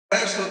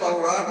στο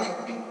ταουράνι,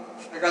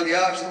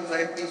 αγαλιάστον τα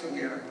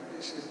επίθυμια.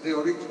 This is the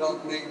original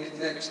Greek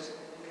text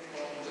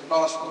of the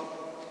Gospel,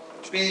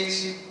 which means,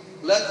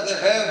 let the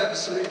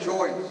heavens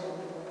rejoice.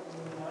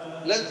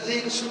 Let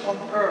things on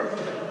earth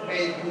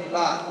make me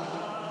glad.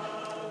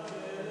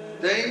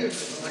 Today,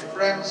 my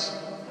friends,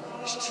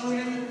 is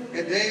truly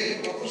a day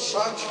of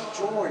such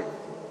joy,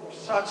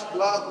 such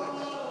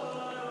gladness,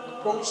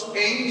 because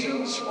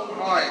angels on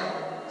high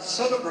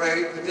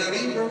celebrate the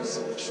rebirth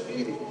of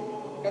spirit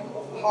and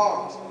of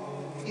heart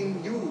in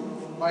you,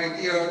 my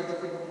dear,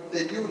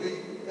 the newly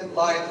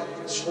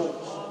enlightened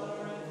souls.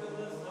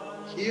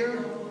 Here,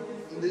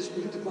 in this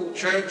beautiful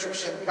church of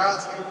St.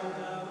 Catherine,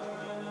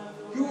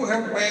 you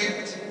have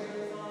made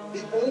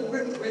the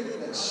open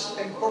witness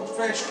and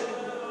confession,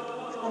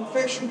 the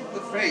confession of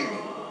the faith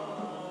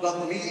that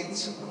leads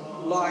to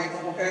life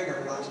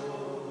everlasting.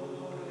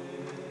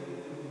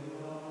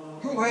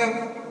 You have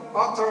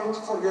uttered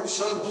for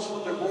yourselves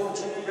the words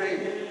of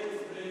faith,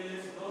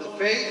 the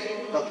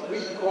faith that we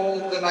call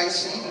the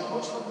Nicene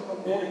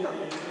Constantinopolitan.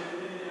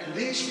 And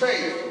this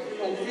faith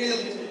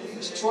fulfilled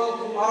these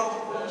 12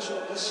 articles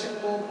of the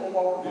symbol of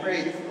our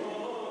faith,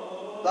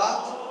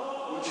 that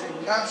which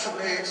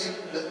encapsulates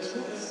the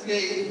true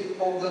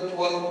faith of the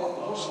 12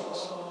 apostles.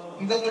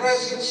 In the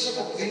presence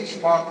of these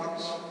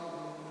martyrs,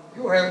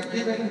 you have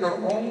given your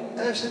own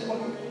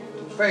testimony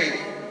to faith,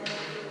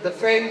 the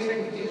faith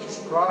in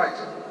Jesus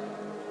Christ,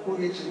 who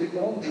is the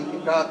only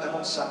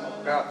begotten Son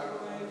of God.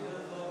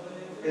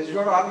 As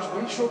your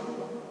Archbishop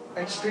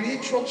and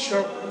spiritual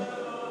servant,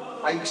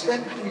 I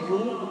extend to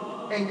you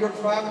and your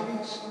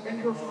families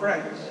and your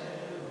friends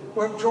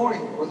who have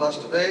joined with us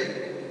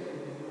today,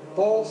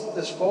 both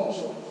the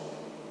sponsors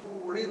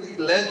who really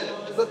led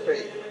to the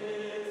faith.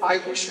 I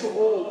wish you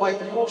all my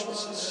most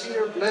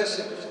sincere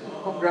blessings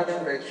and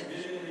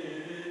congratulations.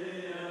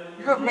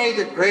 You have made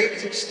a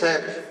great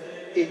step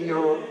in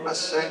your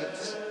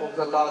ascent of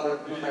the ladder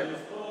to heaven,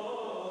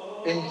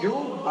 and you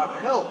are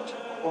helped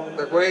on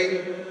the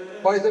way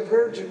by the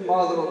Virgin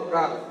Mother of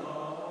God,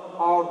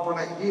 our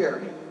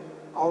Panagir,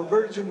 our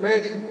Virgin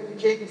Mary, who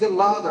became the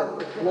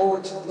ladder of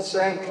Lord's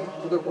descent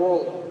to the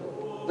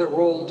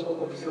world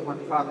of human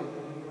family.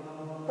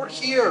 For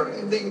here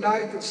in the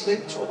United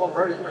States of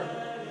America,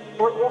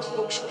 where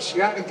Orthodox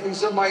Christianity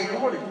is a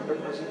minority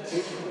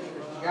representation of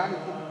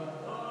Christianity,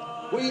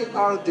 we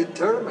are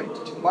determined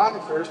to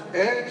manifest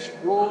as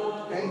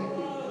broad and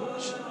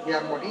inclusive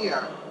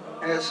diaconia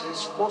as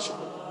is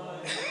possible.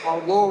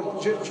 Our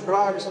Lord Jesus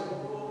Christ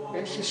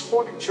and His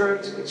Holy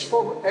Church is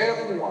for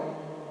everyone,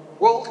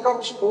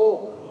 welcomes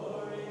all,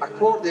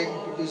 according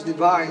to His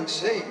divine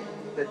saying,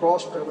 the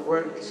Gospel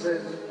where He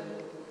says,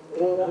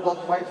 all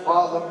that my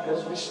Father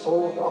has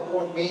bestowed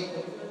upon me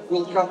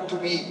will come to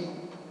me,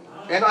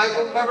 and I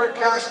will never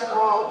cast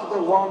out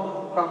the one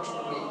who comes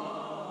to me.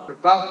 The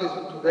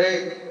baptism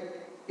today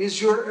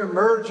is your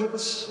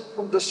emergence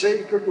from the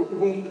sacred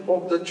womb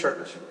of the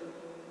Church.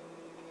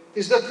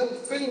 Is the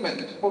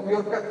fulfillment of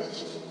your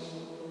catechism,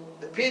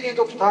 the period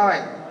of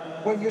time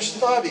when you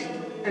studied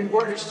and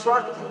were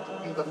instructed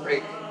in the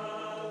faith.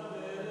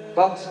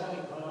 But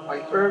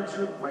I urge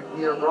you, my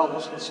dear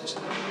brothers and sisters,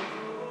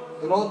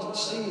 do not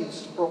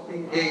cease from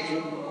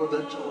engaging with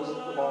the truth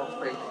of our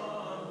faith.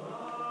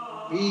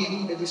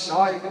 Being a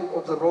disciple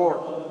of the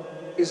Lord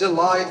is a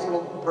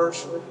lifelong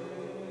pursuit.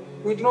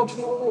 We do not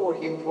follow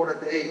Him for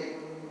a day,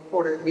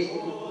 for a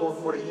week, or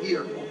for a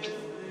year.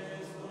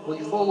 We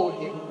follow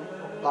Him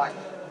for life.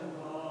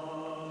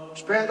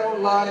 Spend our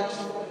lives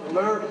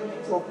learning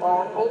from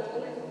our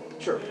ultimate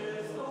teacher,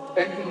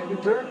 and in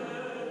return,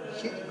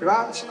 He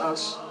grants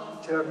us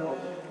eternal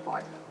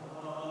life.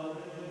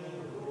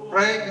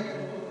 Pray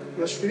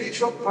your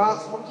spiritual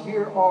path from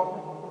here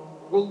on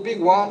will be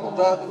one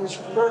that is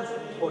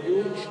perfect for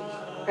you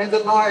and the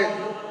life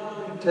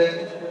you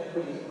intend to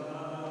lead.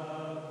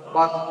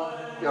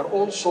 But we are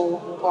also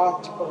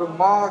part of a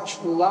much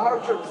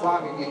larger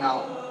family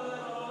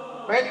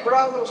now. Many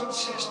brothers and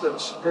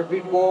sisters have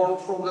been born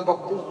from the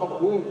baptismal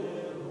womb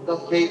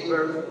that gave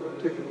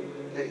birth to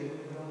you today,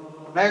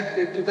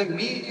 connected to the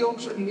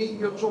millions and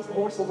millions of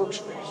Orthodox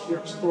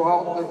Christians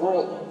throughout the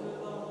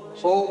world.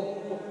 So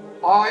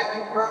I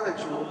encourage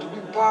you to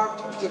be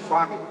part of the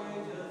family,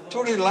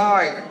 to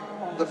rely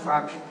on the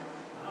family,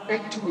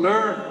 and to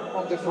learn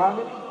on the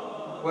family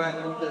when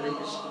there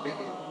is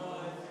beginning.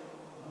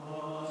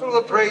 Through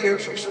the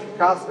prayers of St.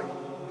 Catherine,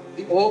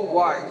 the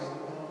All-Wise,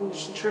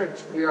 whose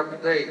church we are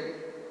today,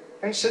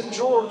 and St.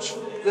 George,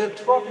 the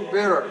trophy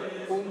bearer,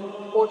 who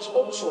was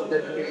also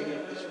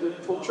dedicated this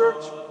beautiful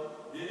church,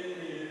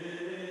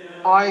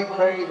 I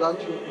pray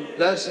that you will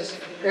bless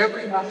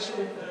every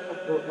aspect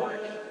of your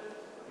life,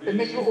 and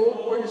may you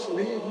always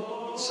live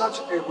in such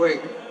a way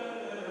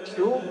that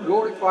you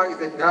glorify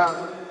the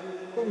God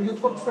whom you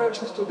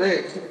confess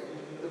today,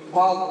 the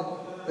Father,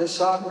 the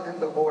Son, and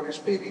the Holy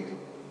Spirit,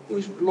 who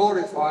is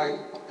glorified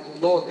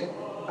and lauded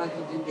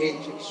unto the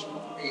ages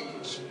of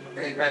ages.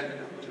 Amen.